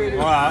don't know.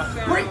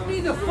 Wow. Break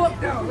me the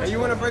fuck down. Hey, you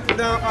wanna break it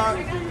down?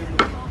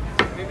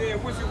 And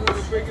then what you want to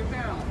break it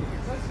down?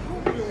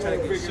 You want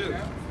to break it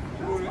down?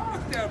 You want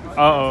to establish.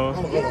 Uh-oh.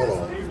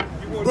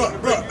 Hold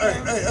on. Bro,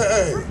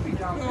 hey.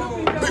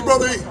 Big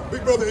brother E.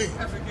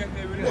 That's against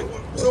everything.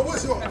 So what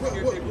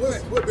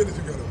business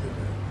you got up here?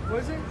 What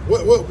is it?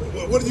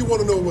 What do you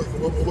want to know? What you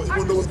want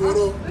to know what's going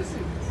on?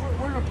 Listen,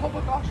 we're in a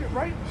public auction,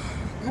 right?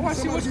 I want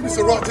to see Somebody what's give me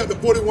going on. Sirach chapter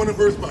 41 and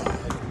verse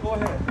 5. Go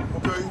ahead.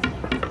 Okay?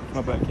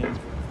 My bad, King.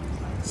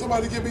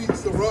 Somebody give me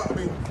Sirach,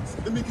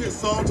 let me get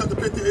Psalm chapter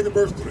 58 and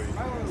verse 3.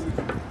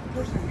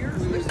 Person here,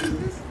 listen to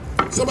this.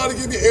 Somebody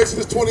give me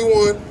Exodus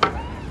 21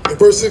 and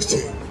verse 16.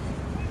 I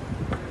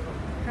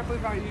can't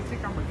believe how you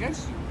think I'm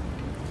against you.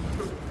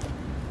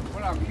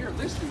 What I'm here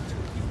listening to.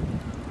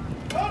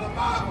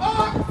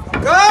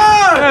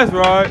 God! That's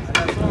right.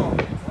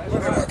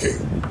 Okay.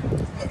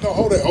 No,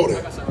 hold that.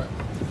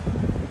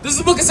 This is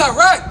the book of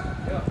Sirach,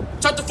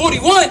 chapter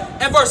 41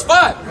 and verse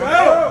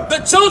 5. The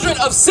children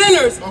of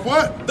sinners. Of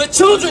what? The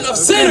children of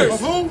sinners. Of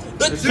who?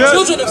 The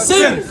children of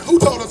sinners. Who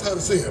taught us how to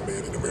sin,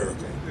 man, in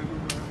America?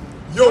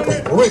 Your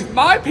people. Read.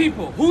 My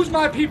people. Who's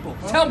my people?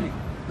 Tell me.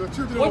 The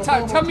children What of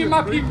time? Tell me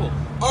my read. people.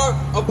 Are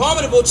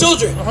abominable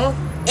children.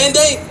 And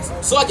they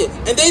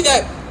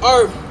that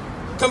are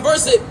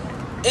conversant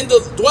in the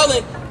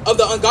dwelling of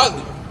the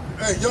ungodly.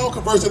 Hey, y'all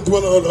conversing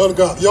dwelling on the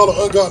ungodly. Y'all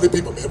are ungodly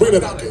people, man. Bring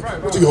that out, kid.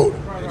 What you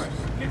holding?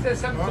 Get that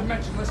seventh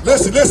dimension.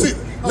 Let's see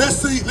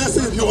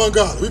if you're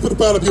ungodly. We put the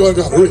find if you're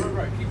ungodly.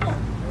 Read. Keep going.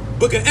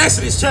 Book of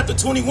Exodus chapter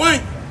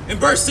 21 and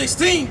verse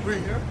 16.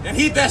 And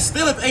he that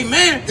stealeth a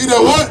man. He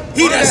that what?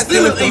 He that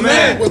stealeth a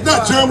man. Was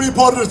not Germany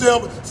part of this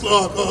damn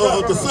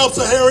the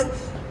sub-Saharan?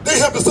 They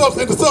have the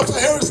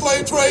sub-Saharan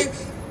slave trade,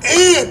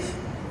 and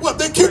what?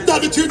 They kicked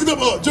out the children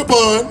of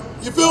Japan.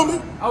 You feel me?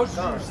 I was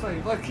just a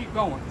slave. Let's keep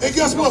going. And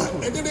guess what?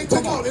 And then they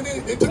took out and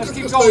they took Let's us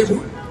keep into going.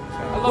 slavery.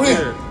 I love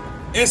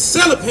it. And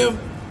selleth him,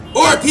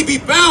 or if he be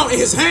found in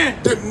his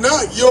hand. They're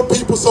not your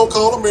people,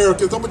 so-called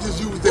Americans. I'm gonna just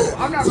use that.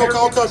 I'm not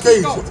So-called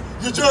American. Caucasians.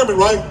 You're German,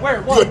 right?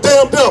 Where? You're a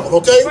damn devil,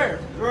 okay? Where?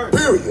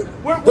 Period.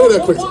 What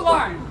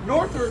line?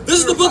 North or? This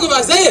is the book of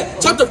Isaiah,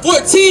 chapter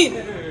 14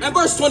 and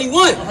verse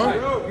 21.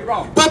 You're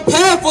wrong.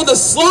 Prepare for the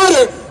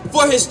slaughter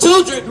for his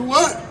children. Do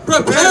what?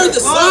 Prepare the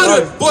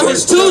slaughter for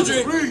his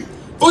children. Read.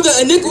 For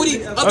the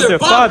iniquity of their And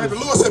fathers. the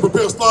Lord said,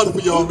 prepare a slaughter for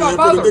y'all, Who's my man.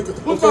 father? For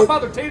the Who's my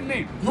father? Take the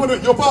name. You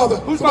want your father?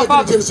 Who's Somebody my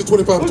father? give me Genesis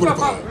 25 and Who's my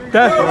 25. father?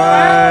 That's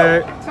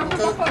right. Tell me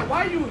my father.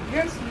 Why are you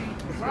against me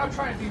when I'm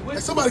trying to be with And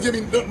you? somebody give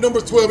me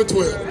Numbers 12 and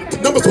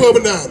 12. Numbers 12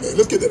 and 9, man.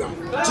 Let's get that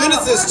out.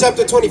 Genesis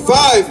chapter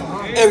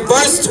 25 and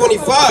verse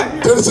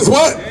 25. Genesis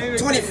what?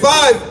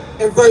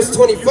 25 and verse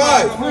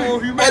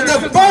 25. And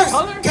the verse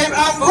came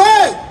out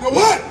red. The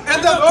what? And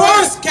the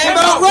verse came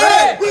out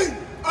red. Read.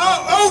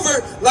 All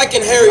over like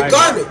in hairy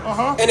garment.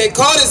 Uh-huh. And they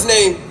called his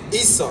name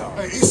Esau.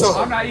 Hey,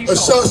 Esau. I'm not Esau.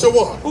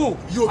 Ashashawar. Who?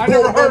 You I was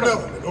never born heard no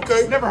of him. melanin,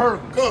 okay? Never heard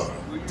of him. Come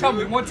on. Tell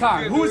me one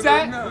time. Who is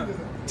that?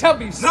 Tell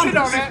me. Spit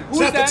on that. Who is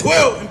Chapter that?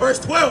 12 and verse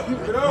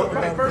 12.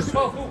 Right, verse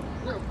 12. Who?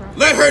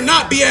 Let her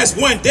not be as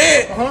one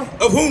dead,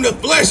 of whom the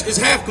flesh is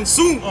half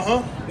consumed.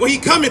 When he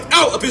cometh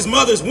out of his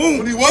mother's womb.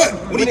 When he what?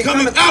 When he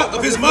cometh out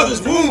of his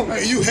mother's womb.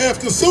 Hey, you half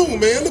consumed,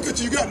 man. Look at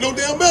you. You got no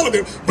damn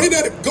melanin. Bring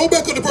that. Go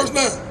back up to verse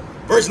 9.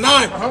 Verse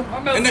 9.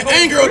 And the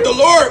anger of the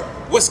Lord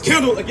was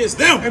kindled against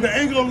them. And the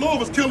anger of the Lord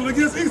was killing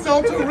against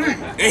Esau too. Read.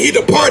 And he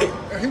departed.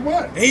 And he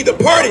what? And he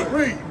departed.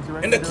 Read.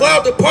 And the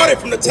cloud departed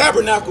from the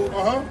tabernacle.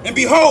 And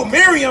behold,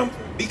 Miriam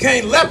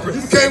became leprous.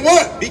 You became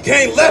what?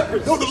 Became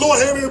leprous. Don't the Lord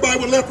have everybody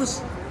with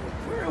lepers?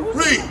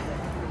 Read.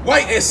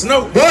 White as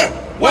snow. What?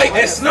 White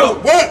as snow.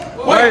 What?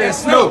 White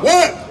as snow.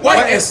 What?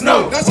 White as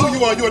snow. That's who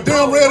you are. You're a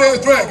damn red ass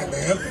dragon,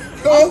 man.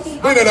 Come on.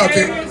 Bring that out,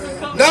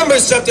 King.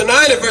 Numbers chapter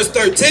 9 and verse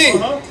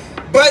 13.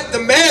 But the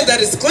man that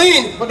is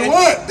clean. But the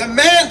what? The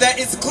man that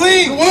is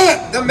clean. The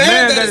what? The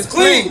man that is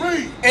clean.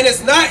 And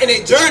is not in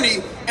a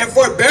journey and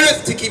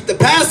forbeareth to keep the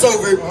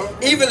Passover.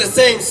 Even the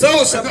same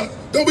soul shall be.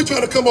 Don't be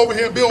trying to come over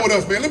here and build with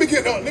us, man. Let me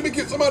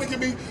get somebody give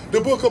me the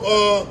book of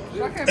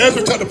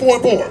Ezra chapter 4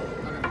 and 4.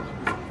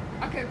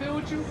 I can't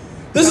build with you.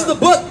 This is the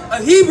book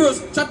of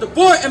Hebrews chapter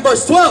 4 and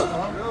verse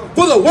 12.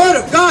 For the word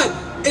of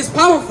God is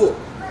powerful.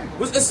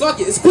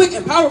 It's quick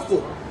and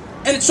powerful.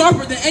 And it's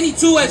sharper than any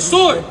two-edged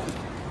sword.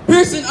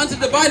 Piercing unto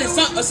dividing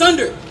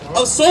asunder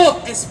of soul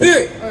and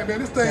spirit. Hey man,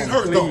 this thing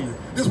hurts though.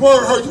 This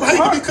word hurts. You hate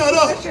to be cut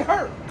up. That shit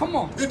hurt. Come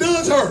on. It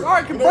does hurt. All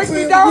right, can break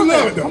me down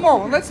there. Come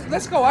on,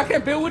 let's go. I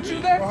can't build with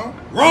you there.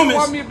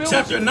 Romans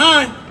chapter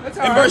 9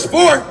 and verse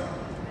 4.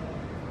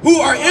 Who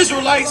are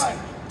Israelites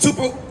to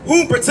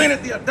whom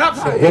pertaineth the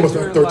adoption? Romans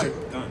 13.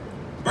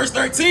 Verse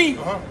 13.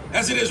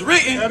 As it is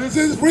written. As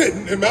it is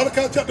written in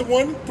Malachi chapter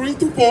 1, 3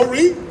 through 4.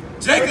 Read.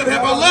 Jacob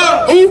have I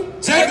loved.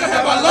 Who? Jacob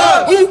have I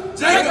loved. Who?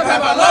 Jacob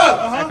have I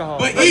loved.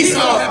 But Esau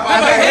have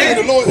I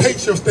hated. The Lord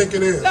hates your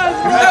stinking ass.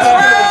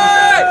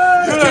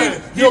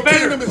 You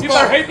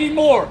better hate me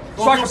more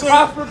so I can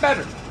prosper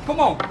better. Come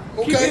on.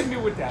 Keep hitting me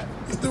with that.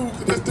 This dude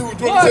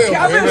drunk Look, as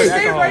hell. I'm gonna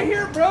stay right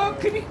here, bro.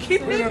 Can you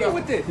keep hitting me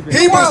with this?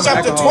 Hebrews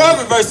chapter 12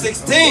 and verse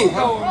 16.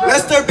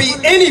 Lest there be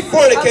any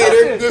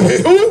fornicator.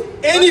 Who?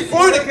 Any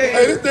fornicator.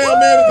 Hey, this damn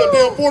man is a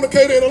damn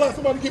fornicator. And allow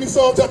somebody to give me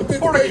Psalm chapter 58.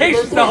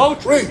 Fornication, the whole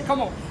truth.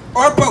 Come on.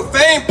 Or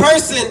profane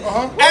person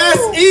as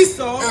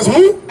Esau. As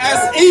who?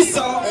 As Esau.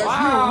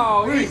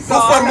 Wow. Who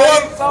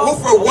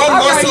for one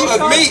morsel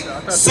of meat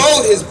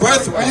sold his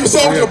birthright. You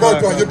sold your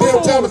birthright. Your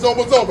damn time is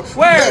almost over.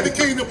 Where? You had the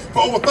kingdom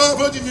for over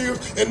 500 years,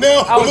 and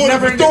now I was the Lord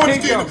never is in the restoring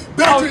his kingdom. kingdom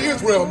back to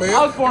Israel, man.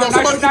 I was born in Now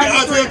somebody give me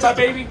 1993, my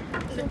baby.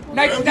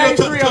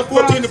 1993, I was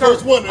 14 to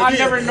verse 1. I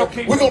never in no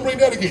kingdom. We're going to bring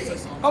that again.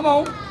 Come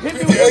on, hit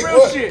me with the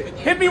real shit.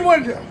 Hit me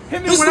when This I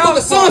is the book of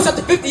was Psalms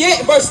chapter 58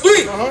 and verse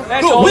 3.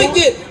 That's The old.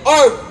 wicked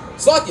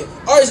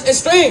are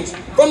estranged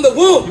from the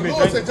womb. The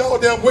Lord said, y'all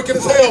damn wicked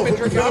as hell.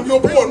 I'm your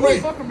born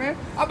rate.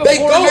 They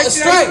go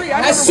astray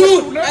as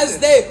soon as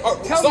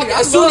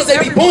they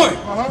be born.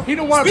 He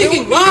don't want to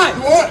Speaking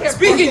lies.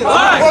 Speaking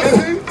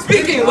lies.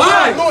 Speaking The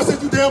lies. Lord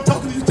said, you damn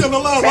talking, you telling a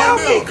lie Tell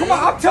right me, now. come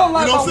on, I'm telling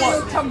lies You know about what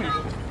I'm what? Tell me.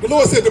 The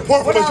Lord said,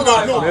 depart from What us, I you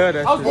lie not know. about?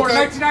 I was born in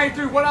Okay.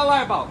 1993. What I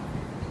lie about?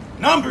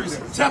 Numbers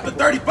chapter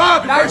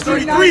 35 and verse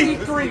 33.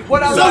 1993.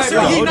 What I So lie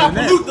shall ye about?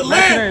 not pollute the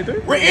land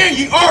wherein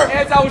ye are,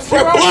 As I was for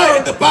here on blood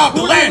earth, hath defiled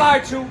the who did I lie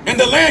land, to? and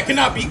the land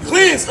cannot be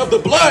cleansed of the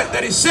blood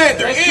that is shed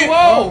That's therein, too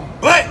old.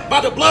 but by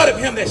the blood of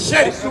him that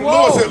shed it. The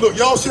Lord said, look,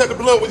 y'all shed the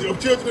blood with your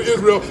children of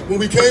Israel. When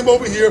we came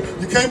over here,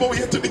 you came over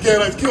here, took the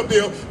Canaanites, killed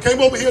them,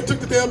 came over here, took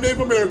the damn Native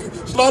Americans,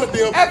 slaughtered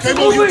them, came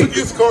over here, took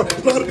Issachar,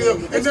 slaughtered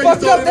them, and then you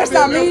fucked up. started That's the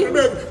damn not me. African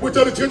Americans, which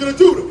are the children of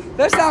Judah.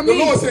 That's not The me.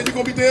 Lord said, you're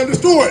going to be damn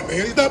destroyed, man.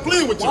 He's not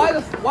playing with you.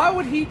 Why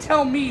would he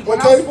tell me when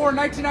I Okay. was born in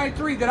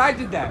 1993 that I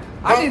did that?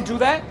 I didn't do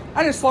that.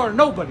 I didn't slaughter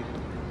nobody.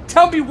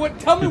 Tell me what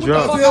the fuck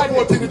Isaiah I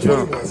 14 did. to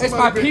 21. It's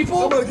my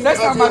people. That's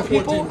not my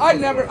people. I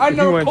never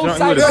post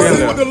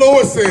That's what the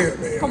Lord said,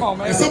 man. Come on,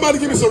 man. And somebody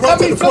give me some Tell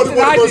right me chapter 41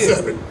 something I verse did.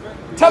 7.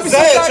 Tell me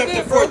Isaiah something I chapter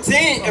did, bro.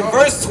 14 and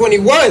verse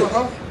 21.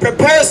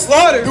 Prepare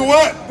slaughter. Do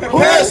what?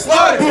 Prepare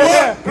slaughter. Do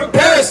what?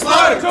 Prepare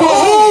slaughter. For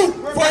who?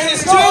 For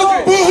his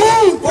children. For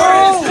who? For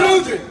his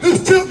children.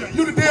 His children.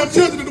 You the damn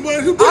children of the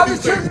ones who I'm did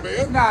these the things, children.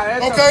 man. Nah,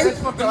 that's Okay?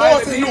 fucking The right.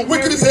 Lord said you're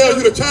wicked as hell.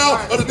 You're the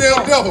child of the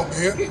damn devil,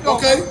 man. Keep going.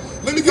 Okay?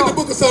 Let me get the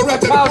book of Sirach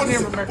chapter Clouds 40,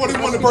 never remember.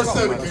 41 and verse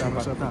 7.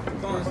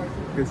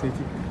 This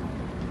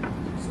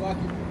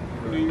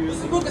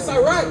is the book of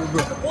Sirach,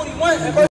 chapter 41 and verse